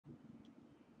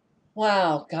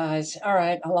Wow, guys. All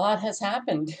right, a lot has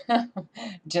happened.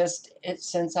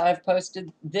 Since I've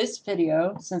posted this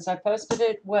video, since I posted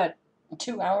it, what,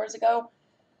 2 hours ago,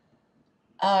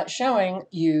 showing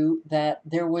you that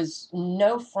there was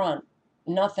no front,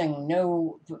 nothing,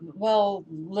 no, well,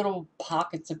 little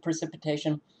pockets of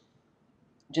precipitation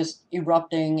just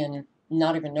erupting and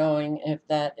not even knowing if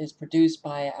that is produced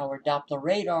by our Doppler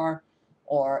radar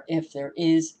or if there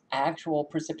is actual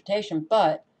precipitation.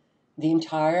 But the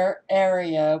entire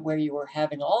area where you were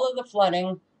having all of the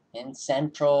flooding in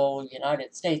central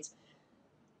United States,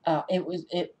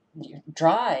 it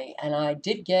dry, and I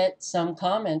did get some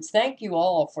comments. Thank you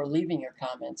all for leaving your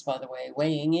comments, by the way,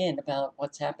 weighing in about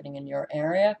what's happening in your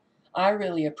area. I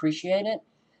really appreciate it.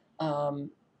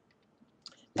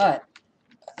 But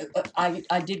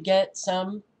I did get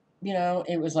some,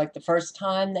 it was like the first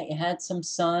time that you had some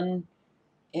sun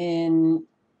in,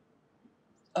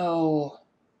 oh,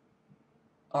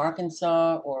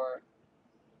 Arkansas or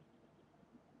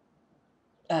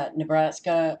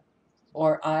Nebraska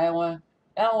or Iowa.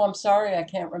 Oh, I'm sorry, I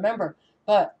can't remember.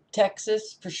 But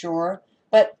Texas for sure.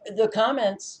 But the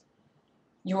comments,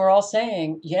 you were all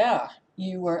saying, yeah,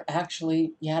 you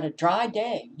had a dry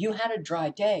day. You had a dry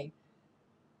day.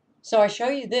 So I show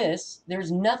you this.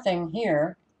 There's nothing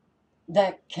here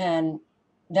that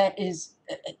is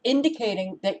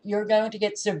indicating that you're going to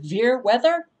get severe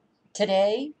weather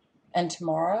today and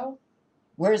tomorrow.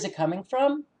 Where is it coming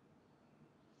from?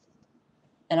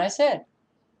 And I said,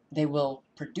 they will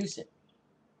produce it.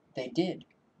 They did.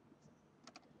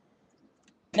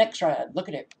 Next ride, look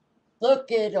at it.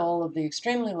 Look at all of the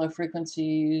extremely low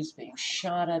frequencies being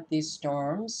shot at these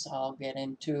storms. I'll get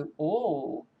into,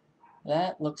 oh,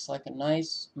 that looks like a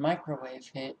nice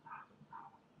microwave hit.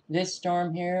 This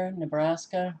storm here,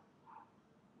 Nebraska,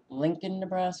 Lincoln,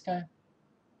 Nebraska.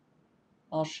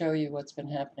 I'll show you what's been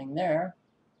happening there.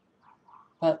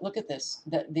 But look at this,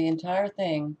 the entire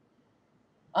thing,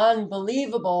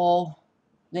 unbelievable.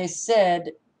 They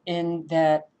said in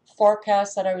that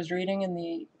forecast that I was reading in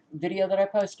the video that I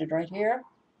posted right here,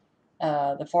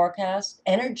 the forecast,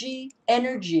 energy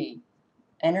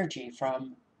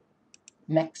from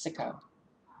Mexico.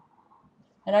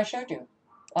 And I showed you.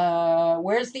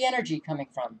 Where's the energy coming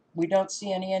from? We don't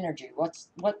see any energy. What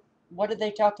are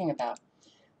they talking about?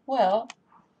 Well,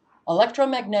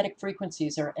 electromagnetic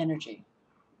frequencies are energy.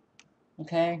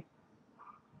 Okay?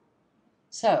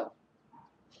 So,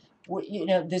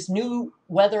 this new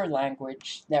weather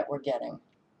language that we're getting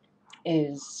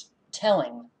is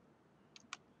telling,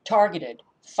 targeted,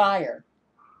 fire,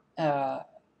 uh,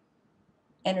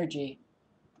 energy,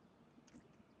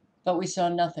 but we saw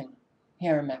nothing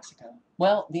here in Mexico.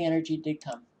 Well, the energy did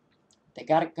come. They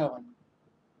got it going.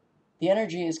 The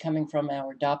energy is coming from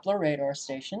our Doppler radar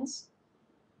stations,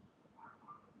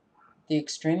 the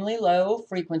extremely low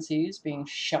frequencies being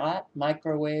shot,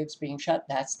 microwaves being shot.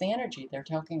 That's the energy they're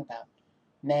talking about.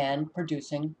 Man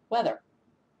producing weather,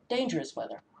 dangerous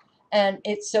weather. And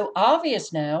it's so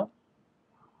obvious now.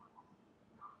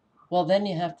 Well, then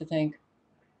you have to think,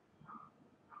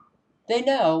 they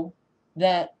know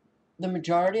that the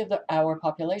majority of our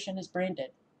population is brain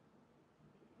dead,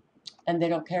 and they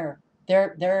don't care.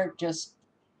 They're just,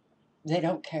 they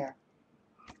don't care.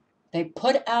 They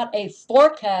put out a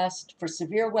forecast for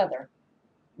severe weather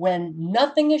when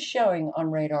nothing is showing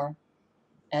on radar,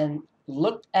 and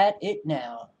look at it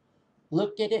now.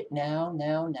 Look at it now,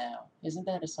 now, now. Isn't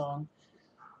that a song?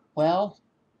 Well,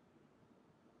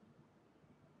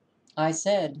 I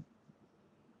said,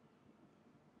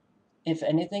 if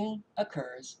anything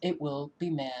occurs, it will be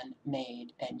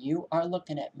man-made, and you are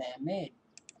looking at man-made.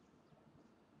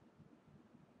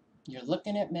 You're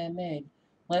looking at man-made.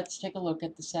 Let's take a look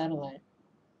at the satellite.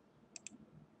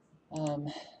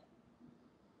 All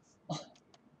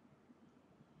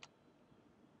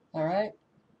right,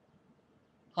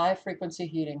 high frequency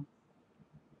heating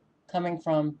coming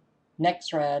from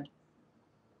NEXRAD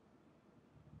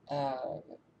uh,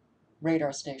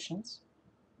 radar stations,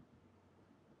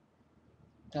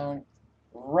 going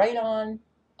right on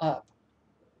up.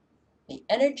 The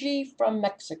energy from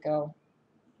Mexico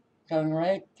going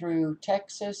right through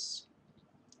Texas,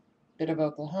 bit of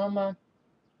Oklahoma,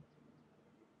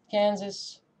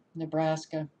 Kansas,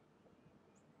 Nebraska,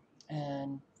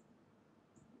 and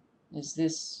is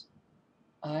this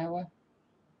Iowa?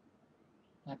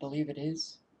 I believe it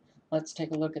is. Let's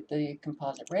take a look at the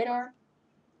composite radar,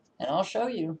 and I'll show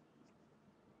you.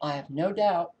 I have no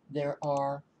doubt there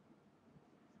are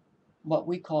what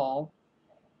we call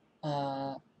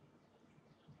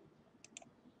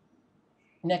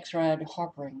NEXRAD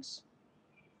harporings.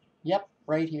 Yep,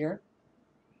 right here,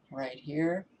 right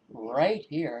here, right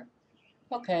here.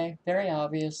 Okay, very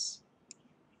obvious.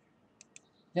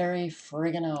 Very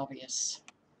friggin' obvious.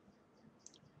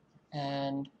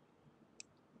 And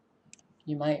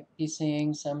you might be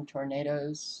seeing some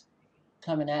tornadoes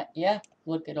coming at you.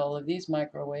 Look at all of these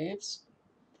microwaves.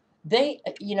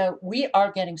 We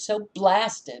are getting so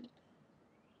blasted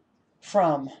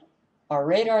from our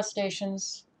radar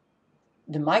stations,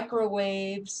 the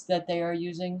microwaves that they are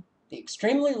using, the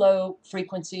extremely low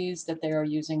frequencies that they are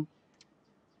using,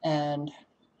 and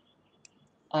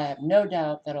I have no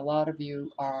doubt that a lot of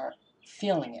you are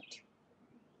feeling it.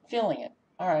 Feeling it.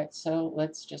 All right, so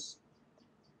let's just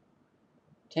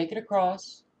take it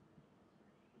across.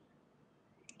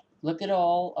 Look at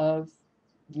all of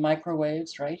the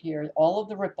microwaves right here. All of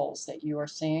the ripples that you are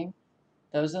seeing,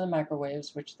 those are the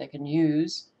microwaves which they can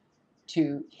use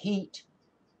to heat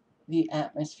the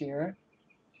atmosphere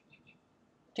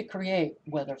to create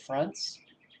weather fronts.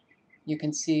 You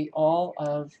can see all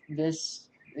of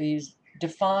these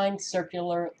defined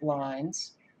circular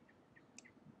lines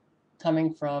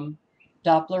coming from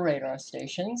Doppler radar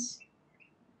stations.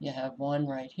 You have one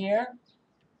right here,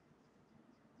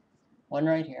 one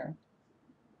right here,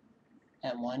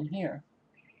 and one here.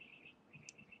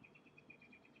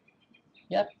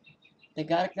 Yep, they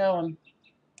got it going.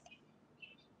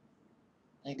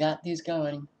 They got these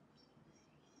going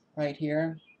right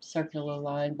here, circular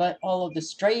line, but all of the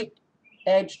straight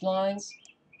edged lines,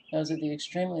 those are the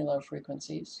extremely low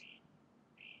frequencies.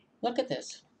 Look at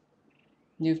this.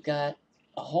 You've got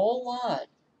a whole lot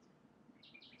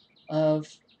of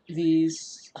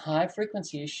these high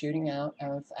frequencies shooting out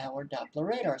of our Doppler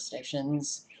radar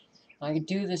stations. I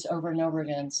do this over and over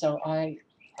again, so I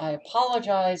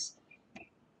apologize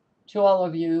to all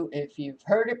of you if you've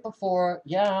heard it before.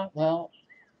 Yeah, well,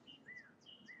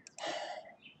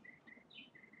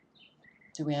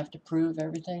 do we have to prove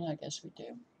everything? I guess we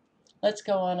do. Let's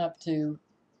go on up to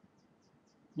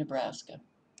Nebraska.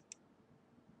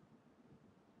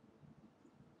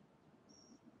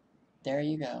 There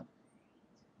you go.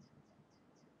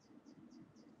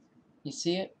 You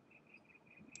see it?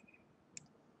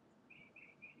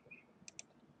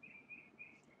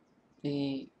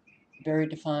 The very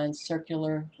defined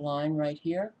circular line right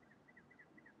here.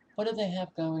 What do they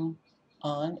have going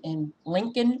on in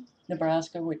Lincoln,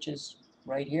 Nebraska, which is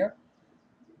right here?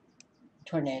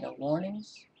 Tornado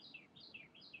warnings,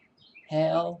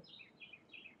 hail,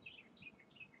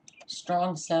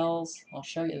 strong cells. I'll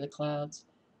show you the clouds.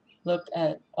 Look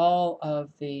at all of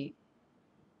the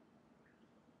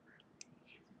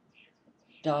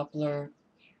Doppler,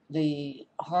 the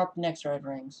HAARP next red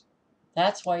rings.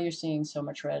 That's why you're seeing so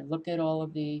much red. Look at all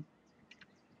of the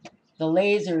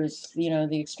lasers,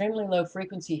 the extremely low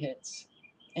frequency hits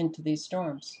into these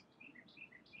storms.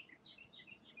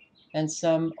 And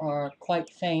some are quite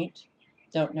faint.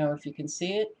 Don't know if you can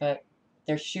see it, but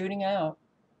they're shooting out.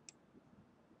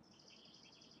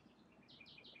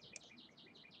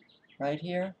 Right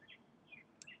here.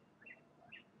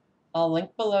 I'll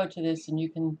link below to this and you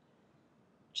can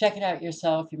check it out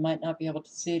yourself. You might not be able to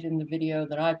see it in the video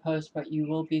that I post, but you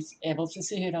will be able to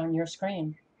see it on your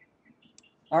screen.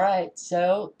 All right,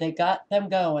 so they got them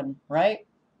going, right?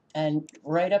 And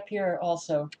right up here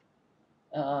also,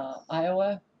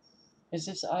 Iowa. Is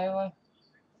this Iowa?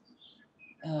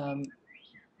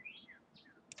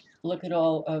 Look at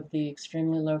all of the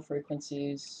extremely low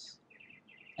frequencies.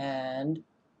 And,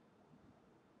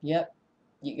 yep,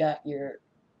 you got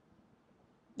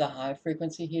the high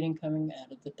frequency heating coming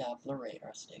out of the Doppler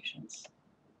radar stations.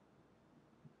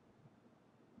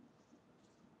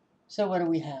 So what do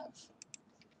we have?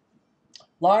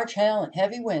 Large hail and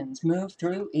heavy winds move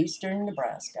through eastern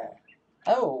Nebraska.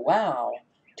 Oh, wow.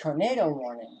 Tornado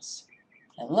warnings.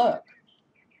 And look,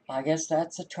 I guess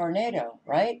that's a tornado,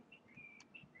 right?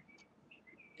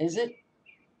 Is it?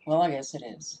 Well, I guess it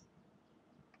is.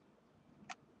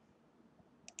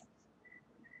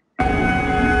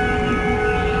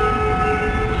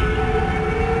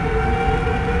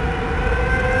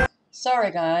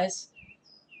 Sorry, guys.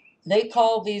 They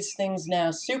call these things now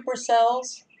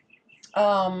supercells.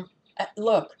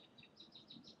 Look,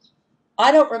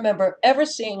 I don't remember ever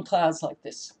seeing clouds like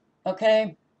this,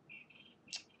 okay?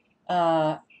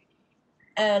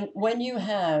 And when you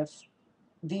have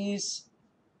these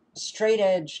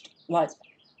straight-edged lines,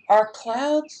 our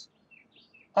clouds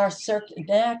are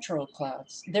natural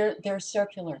clouds. They're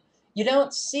circular. You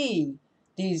don't see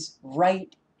these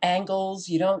right angles.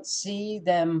 You don't see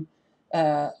them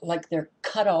like they're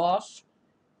cut off.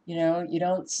 You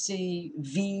don't see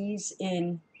V's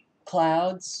in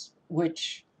clouds,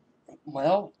 which,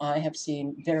 well, I have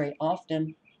seen very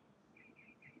often.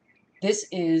 This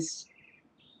is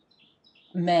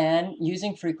man,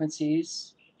 using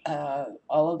frequencies,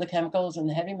 all of the chemicals and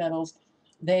the heavy metals,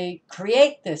 they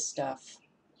create this stuff.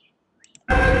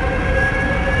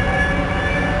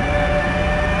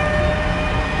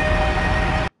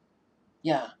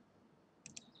 Yeah.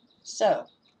 So,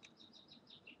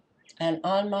 and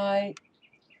on my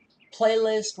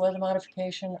playlist, weather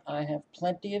modification, I have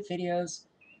plenty of videos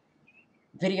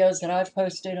that I've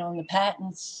posted on the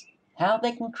patents, how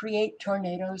they can create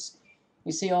tornadoes.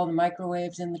 You see all the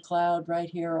microwaves in the cloud right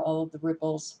here, all of the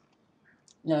ripples.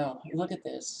 No, look at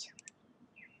this.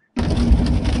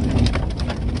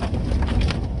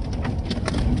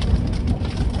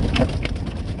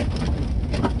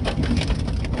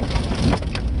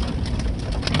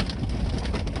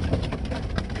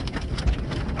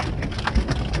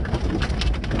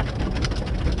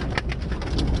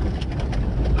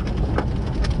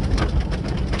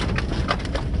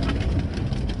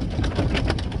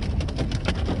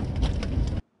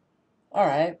 All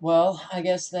right, well, I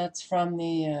guess that's from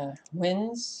the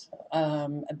winds,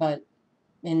 but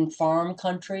in farm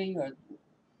country, or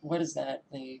what is that?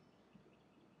 The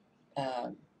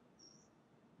uh,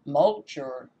 mulch,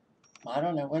 or I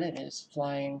don't know what it is,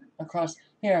 flying across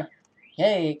here.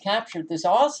 Hey, captured this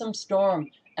awesome storm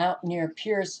out near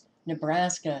Pierce,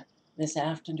 Nebraska this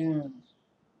afternoon.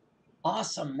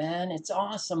 Awesome, man. It's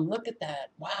awesome. Look at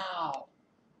that. Wow.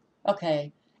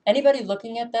 Okay. Anybody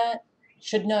looking at that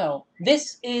should know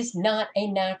this is not a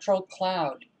natural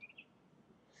cloud.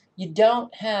 You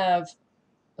don't have,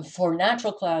 for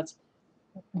natural clouds,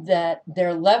 that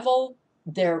they're level,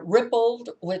 they're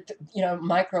rippled with,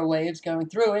 microwaves going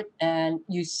through it, and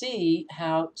you see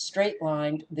how straight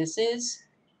lined this is.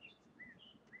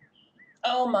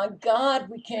 Oh my God,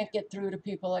 we can't get through to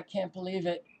people. I can't believe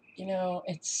it.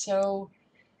 It's so.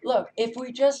 Look, if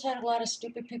we just had a lot of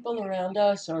stupid people around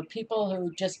us, or people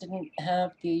who just didn't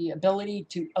have the ability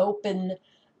to open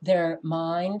their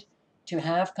mind to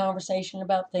have conversation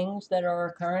about things that are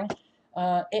occurring,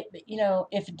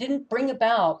 if it didn't bring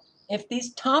about, if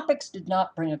these topics did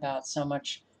not bring about so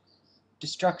much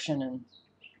destruction and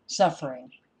suffering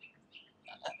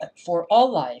for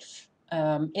all life,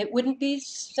 it wouldn't be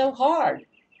so hard.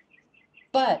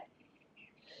 But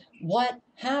what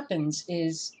happens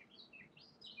is,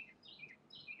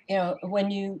 when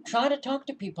you try to talk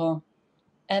to people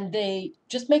and they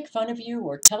just make fun of you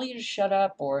or tell you to shut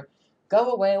up or go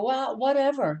away, well,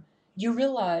 whatever, you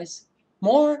realize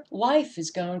more life is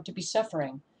going to be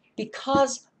suffering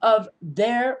because of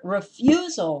their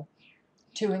refusal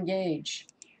to engage.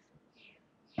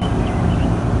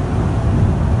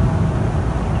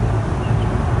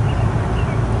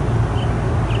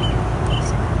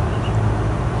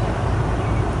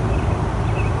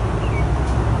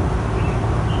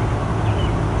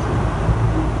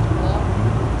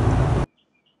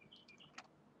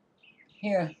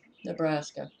 Here,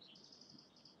 Nebraska.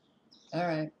 All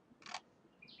right.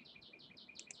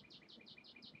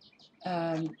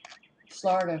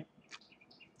 Florida.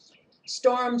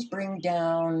 Storms bring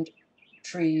down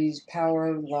trees,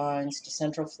 power lines to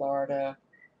central Florida,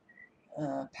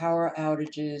 power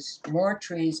outages, more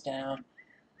trees down.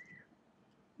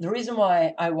 The reason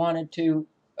why I wanted to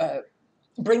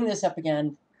bring this up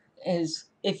again is,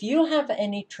 if you have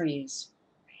any trees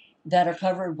that are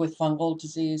covered with fungal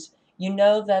disease, you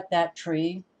know that that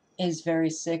tree is very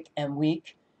sick and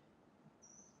weak.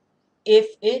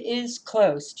 If it is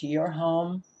close to your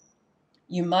home,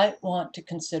 you might want to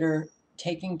consider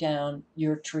taking down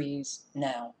your trees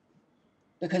now,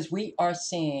 because we are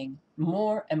seeing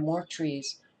more and more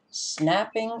trees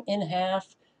snapping in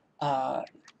half, uh,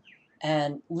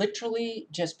 and literally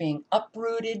just being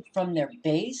uprooted from their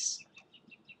base.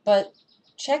 But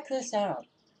check this out.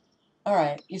 All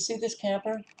right, you see this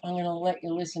camper? I'm going to let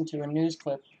you listen to a news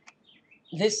clip.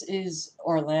 This is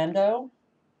Orlando.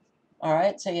 All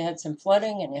right, so you had some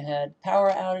flooding and you had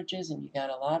power outages and you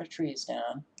got a lot of trees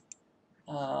down.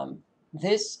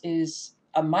 This is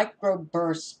a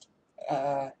microburst,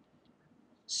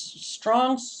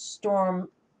 strong storm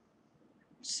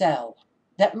cell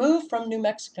that moved from New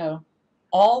Mexico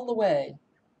all the way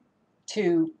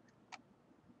to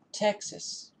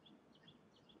Texas.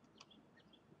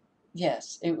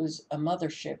 Yes, it was a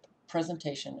mothership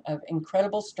presentation of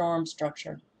incredible storm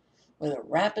structure with a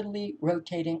rapidly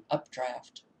rotating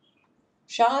updraft.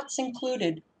 Shots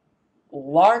included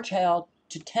large hail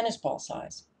to tennis ball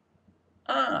size.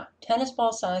 Tennis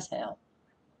ball size hail.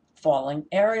 Falling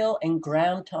aerial and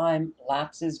ground time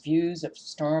lapses views of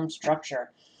storm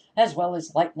structure, as well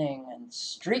as lightning and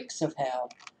streaks of hail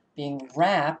being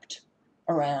wrapped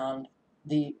around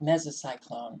the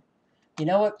mesocyclone. You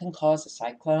know what can cause a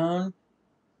cyclone?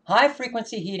 High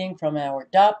frequency heating from our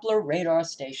Doppler radar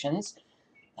stations.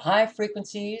 The high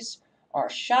frequencies are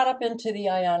shot up into the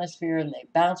ionosphere and they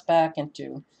bounce back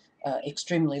into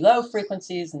extremely low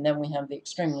frequencies, and then we have the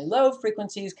extremely low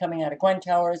frequencies coming out of Gwen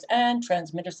towers and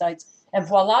transmitter sites, and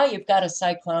voila, you've got a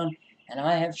cyclone. And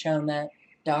I have shown that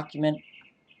document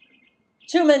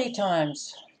too many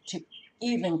times to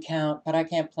even count, but I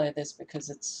can't play this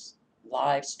because it's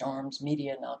live storms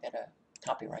media and I'll get a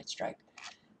copyright strike.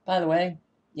 By the way,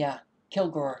 yeah,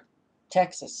 Kilgore,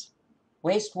 Texas,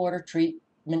 wastewater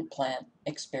treatment plant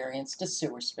experienced a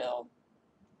sewer spill,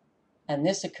 and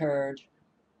this occurred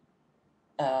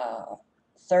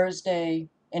Thursday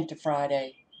into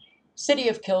Friday. City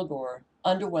of Kilgore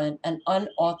underwent an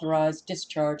unauthorized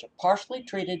discharge of partially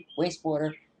treated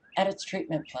wastewater at its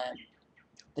treatment plant.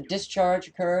 The discharge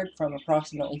occurred from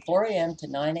approximately 4 a.m. to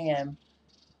 9 a.m.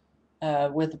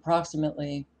 With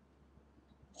approximately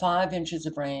 5 inches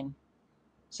of rain.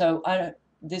 So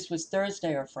this was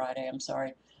Thursday or Friday, I'm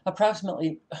sorry.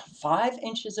 Approximately 5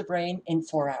 inches of rain in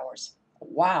 4 hours.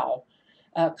 Wow.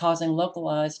 Causing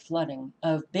localized flooding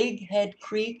of Big Head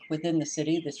Creek within the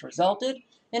city. This resulted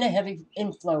in a heavy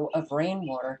inflow of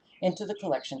rainwater into the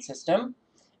collection system.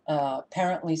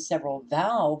 Apparently, several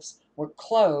valves were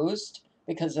closed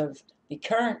because of the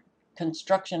current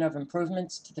construction of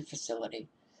improvements to the facility.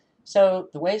 So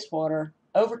the wastewater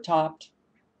overtopped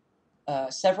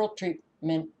several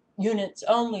treatment units,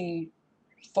 only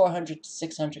 400 to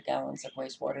 600 gallons of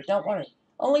wastewater. Don't worry,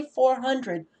 only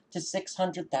 400 to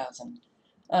 600,000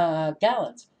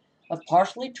 gallons of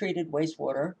partially treated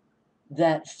wastewater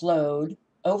that flowed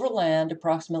overland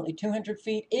approximately 200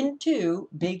 feet into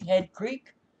Big Head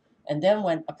Creek and then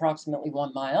went approximately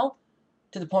 1 mile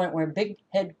to the point where Big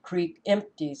Head Creek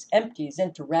empties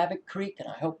into Rabbit Creek, and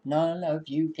I hope none of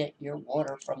you get your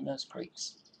water from those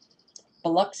creeks.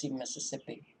 Biloxi,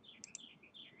 Mississippi.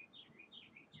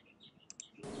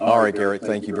 All right, Garrett,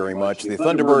 thank you very much. The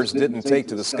Thunderbirds didn't take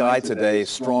to the sky today.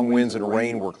 Strong winds and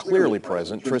rain were clearly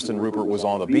present. Tristan Rupert was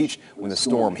on the beach when the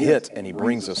storm hit, and he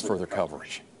brings us further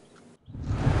coverage.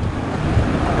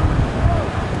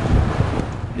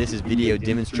 This is video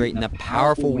demonstrating the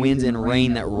powerful winds and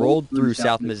rain that rolled through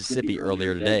South Mississippi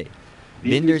earlier today.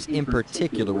 Vendors in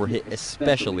particular were hit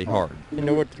especially hard. You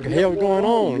know what the hell's going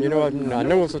on? You know, I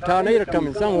know it's a tornado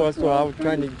coming somewhere, so I was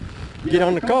trying to get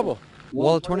on the cover.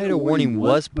 While a tornado warning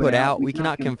was put out, we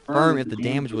cannot confirm if the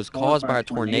damage was caused by a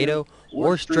tornado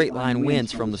or straight line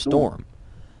winds from the storm.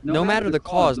 No matter the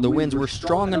cause, the winds were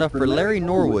strong enough for Larry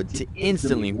Norwood to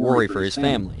instantly worry for his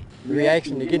family.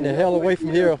 Reaction to getting the hell away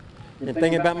from here and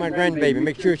thinking about my grandbaby,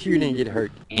 make sure she didn't get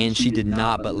hurt. And she did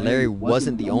not, but Larry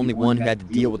wasn't the only one who had to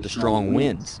deal with the strong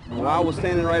winds. Well, I was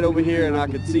standing right over here and I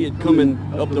could see it coming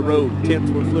up the road.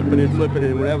 Tents were flipping,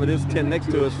 and whatever this tent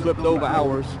next to us flipped over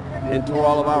ours and tore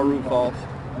all of our roof off.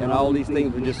 And all these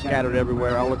things were just scattered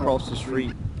everywhere all across the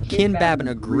street. Ken Babin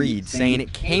agreed, saying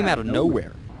it came out of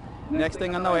nowhere. Next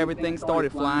thing I know, everything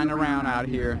started flying around out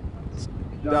here.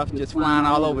 Stuff just flying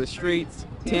all over the streets,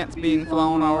 tents being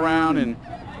flown all around, and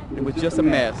it was just a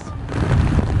mess.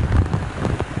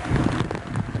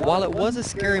 While it was a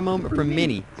scary moment for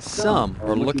many, some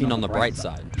are looking on the bright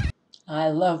side. I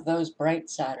love those bright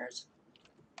siders.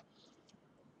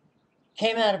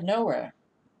 Came out of nowhere.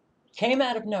 Came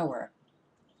out of nowhere.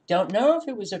 Don't know if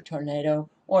it was a tornado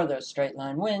or those straight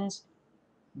line winds,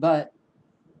 but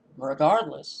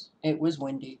regardless, it was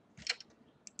windy.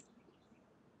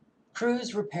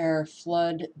 Crews repair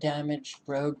flood damaged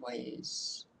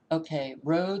roadways. Okay,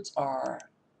 roads are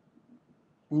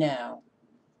now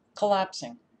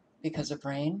collapsing because of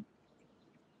rain.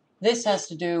 This has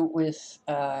to do with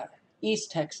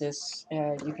East Texas.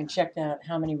 You can check out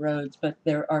how many roads, but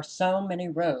there are so many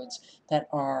roads that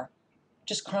are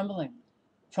just crumbling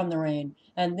from the rain.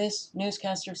 And this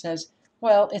newscaster says,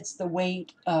 well, it's the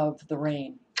weight of the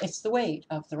rain. It's the weight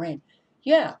of the rain.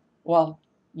 Yeah, well,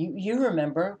 you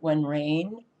remember when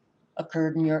rain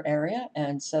occurred in your area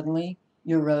and suddenly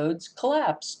your roads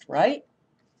collapsed, right?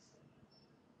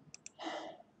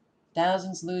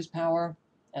 Thousands lose power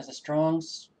as a strong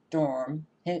storm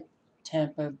hit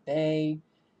Tampa Bay.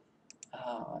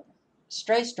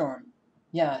 Stray storm.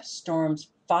 Yeah, storms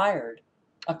fired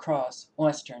across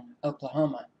western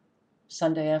Oklahoma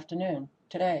Sunday afternoon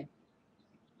today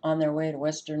on their way to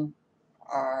western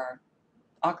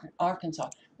Arkansas.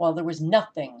 Well, there was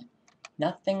nothing.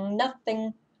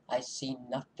 I see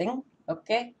nothing.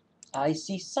 Okay? I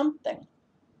see something.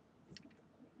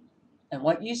 And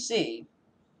what you see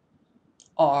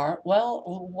are, well,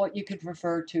 what you could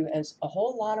refer to as a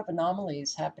whole lot of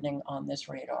anomalies happening on this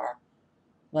radar,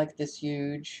 like this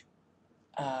huge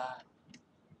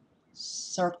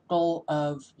circle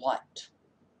of what?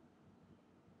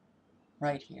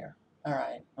 Right here. All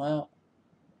right, well,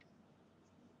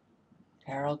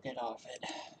 Carol, get off it.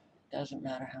 Doesn't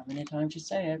matter how many times you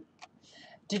say it.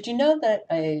 Did you know that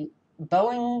a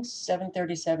Boeing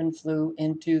 737 flew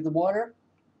into the water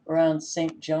around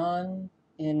St. John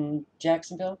in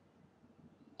Jacksonville?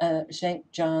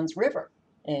 St. John's River.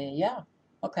 Yeah,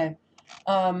 okay.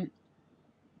 Um,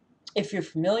 if you're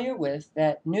familiar with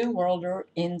that New Worlder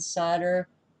Insider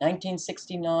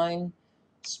 1969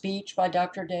 speech by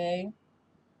Dr. Day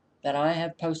that I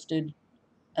have posted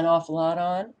an awful lot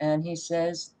on, and he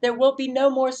says, there will be no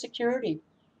more security.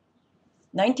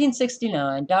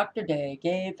 1969, Dr. Day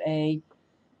gave a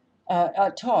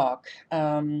talk,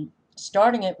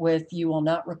 starting it with, you will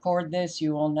not record this,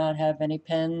 you will not have any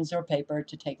pens or paper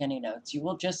to take any notes. You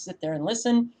will just sit there and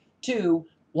listen to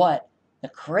what the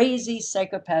crazy,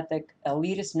 psychopathic,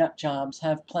 elitist nutjobs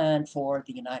have planned for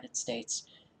the United States.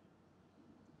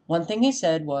 One thing he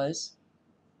said was,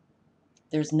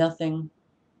 there's nothing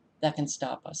that can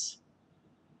stop us.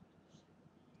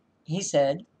 He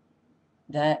said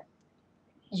that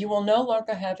you will no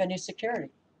longer have any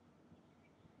security.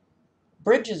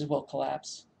 Bridges will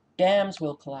collapse. Dams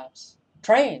will collapse.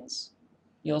 Trains.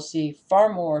 You'll see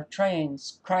far more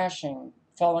trains crashing,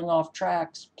 falling off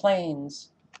tracks,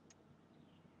 planes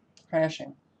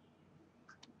crashing.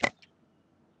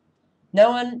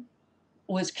 No one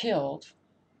was killed,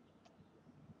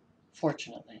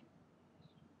 fortunately.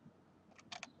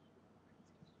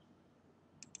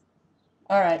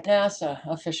 All right, NASA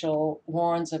official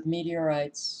warns of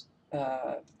meteorites,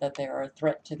 that they are a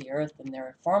threat to the Earth, and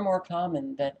they're far more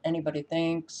common than anybody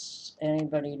thinks,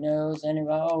 anybody knows,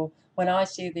 anybody. Oh, when I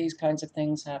see these kinds of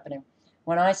things happening,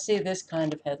 when I see this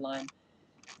kind of headline,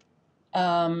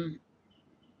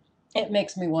 it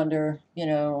makes me wonder,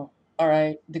 all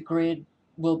right, the grid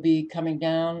will be coming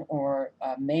down, or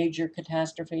major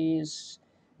catastrophes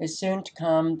is soon to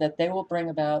come that they will bring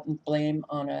about and blame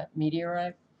on a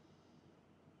meteorite.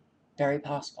 Very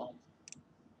possible.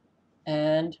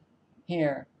 And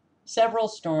here, several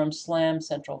storms slammed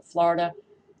central Florida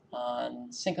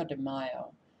on Cinco de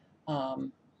Mayo.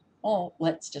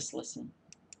 Let's just listen.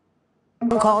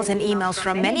 Phone calls and emails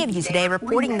from many of you today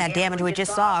reporting that damage we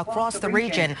just saw across the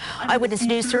region. Eyewitness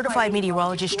News certified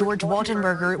meteorologist George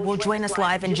Waltenberger will join us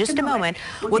live in just a moment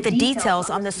with the details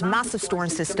on this massive storm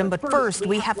system. But first,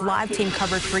 we have live team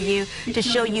coverage for you to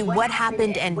show you what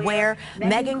happened and where.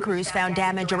 Megan crews found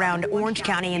damage around Orange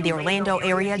County in the Orlando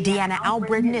area. Deanna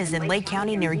Albritton is in Lake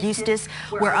County near Eustis,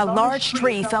 where a large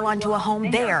tree fell onto a home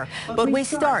there. But we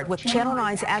start with Channel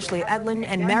 9's Ashley Edlin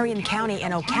in Marion County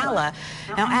in Ocala.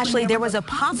 Now, Ashley, there was a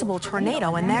possible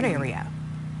tornado in that area.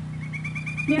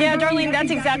 Yeah, Darlene, that's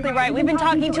exactly right. We've been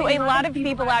talking to a lot of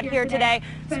people out here today,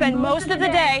 spend most of the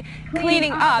day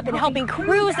cleaning up and helping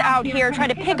crews out here try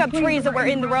to pick up trees that were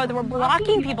in the road that were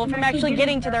blocking people from actually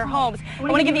getting to their homes. I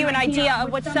want to give you an idea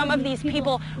of what some of these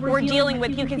people were dealing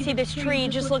with. You can see this tree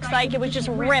just looks like it was just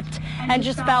ripped and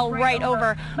just fell right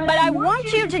over. But I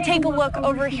want you to take a look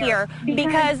over here,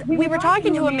 because we were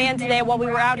talking to a man today while we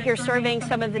were out here surveying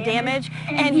some of the damage,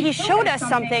 and he showed us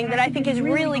something that I think is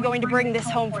really going to bring this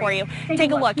home for you.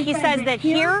 Take a look. He says that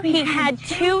here he had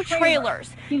two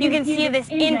trailers. You can see this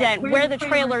indent where the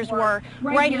trailers were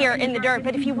right here in the dirt.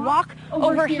 But if you walk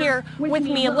over here with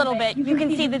me a little bit, you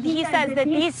can see that he says that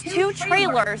these two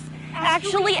trailers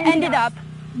actually ended up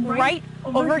right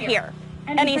over here.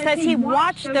 And he says he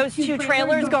watched those two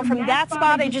trailers go from that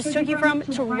spot I just took you from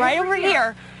to right over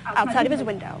here outside of his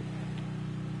window.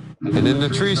 And then the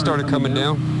trees started coming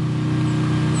down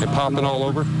and popping all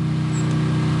over.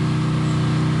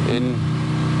 And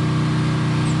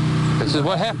this is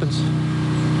what happens.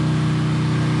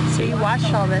 So you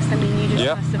watched all this. I mean, you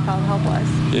just must have felt helpless.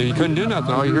 Yeah, you couldn't do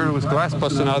nothing. All you heard was glass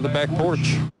busting out of the back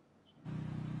porch.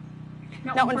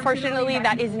 Now, unfortunately,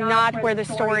 that is not where the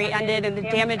story ended and the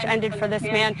damage ended for this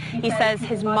man. He says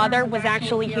his mother was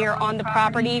actually here on the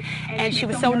property, and she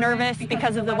was so nervous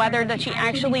because of the weather that she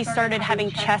actually started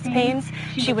having chest pains.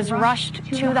 She was rushed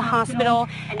to the hospital,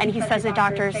 and he says the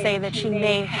doctors say that she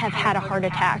may have had a heart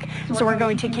attack. So we're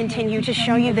going to continue to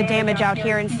show you the damage out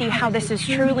here and see how this has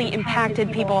truly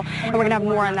impacted people, and we're going to have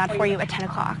more on that for you at 10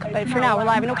 o'clock. But for now, we're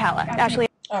live in Ocala. Ashley.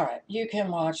 All right, you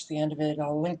can watch the end of it.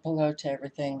 I'll link below to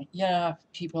everything. Yeah,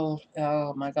 people,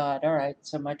 oh my God. All right,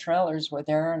 so my trailers were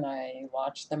there, and I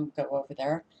watched them go over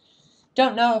there.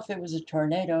 Don't know if it was a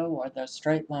tornado or the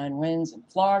straight line winds in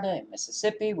Florida and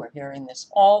Mississippi. We're hearing this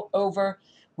all over.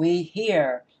 We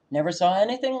hear. Never saw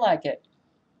anything like it.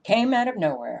 Came out of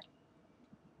nowhere.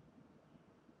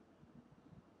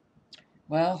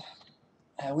 Well,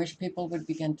 I wish people would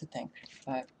begin to think,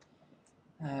 but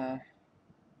Uh,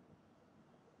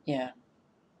 yeah.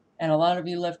 And a lot of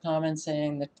you left comments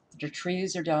saying that the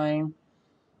trees are dying.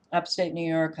 Upstate New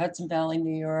York, Hudson Valley,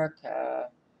 New York,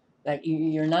 that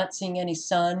you're not seeing any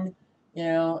sun,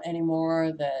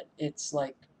 anymore, that it's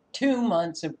like 2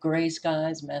 months of gray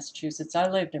skies, Massachusetts. I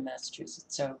lived in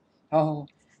Massachusetts, so, oh,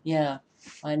 yeah,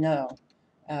 I know.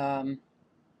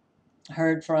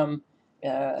 Heard from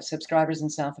subscribers in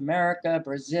South America,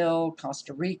 Brazil,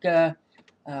 Costa Rica.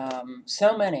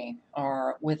 So many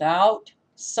are without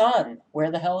sun.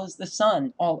 Where the hell is the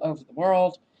sun? All over the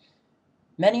world.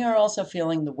 Many are also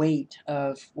feeling the weight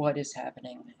of what is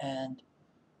happening, and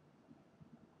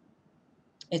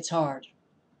it's hard.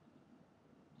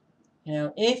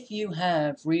 If you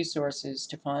have resources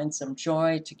to find some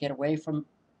joy, to get away from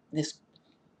this,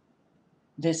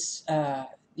 it's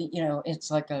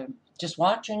like just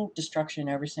watching destruction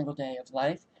every single day of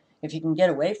life. If you can get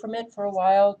away from it for a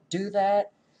while, do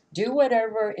that. Do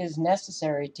whatever is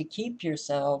necessary to keep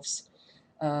yourselves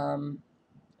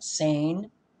sane,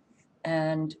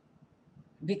 and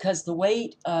because the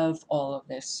weight of all of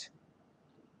this,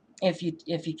 if you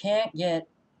can't get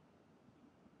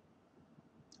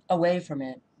away from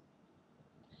it,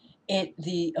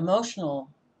 the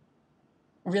emotional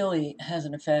really has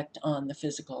an effect on the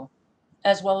physical,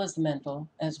 as well as the mental,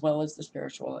 as well as the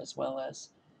spiritual, as well as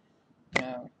you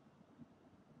know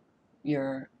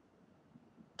your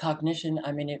cognition.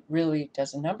 I mean, it really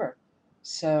does a number.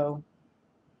 So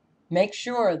make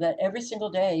sure that every single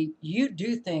day you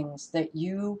do things that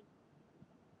you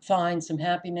find some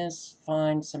happiness,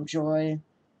 find some joy,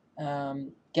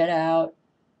 get out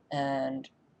and,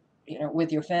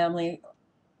 with your family,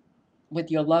 with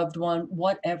your loved one,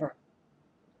 whatever.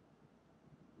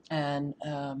 And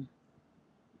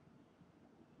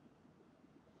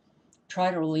try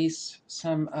to release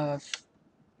some of,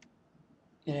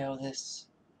 this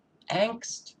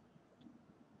angst,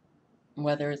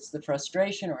 whether it's the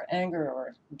frustration or anger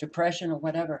or depression or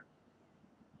whatever.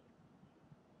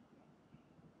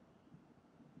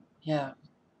 Yeah.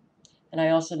 And I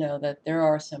also know that there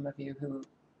are some of you who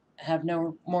have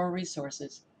no more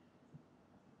resources.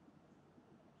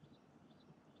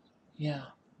 Yeah.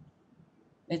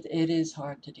 It is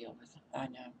hard to deal with. I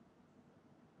know.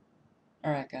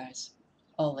 All right, guys.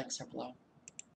 All links are below.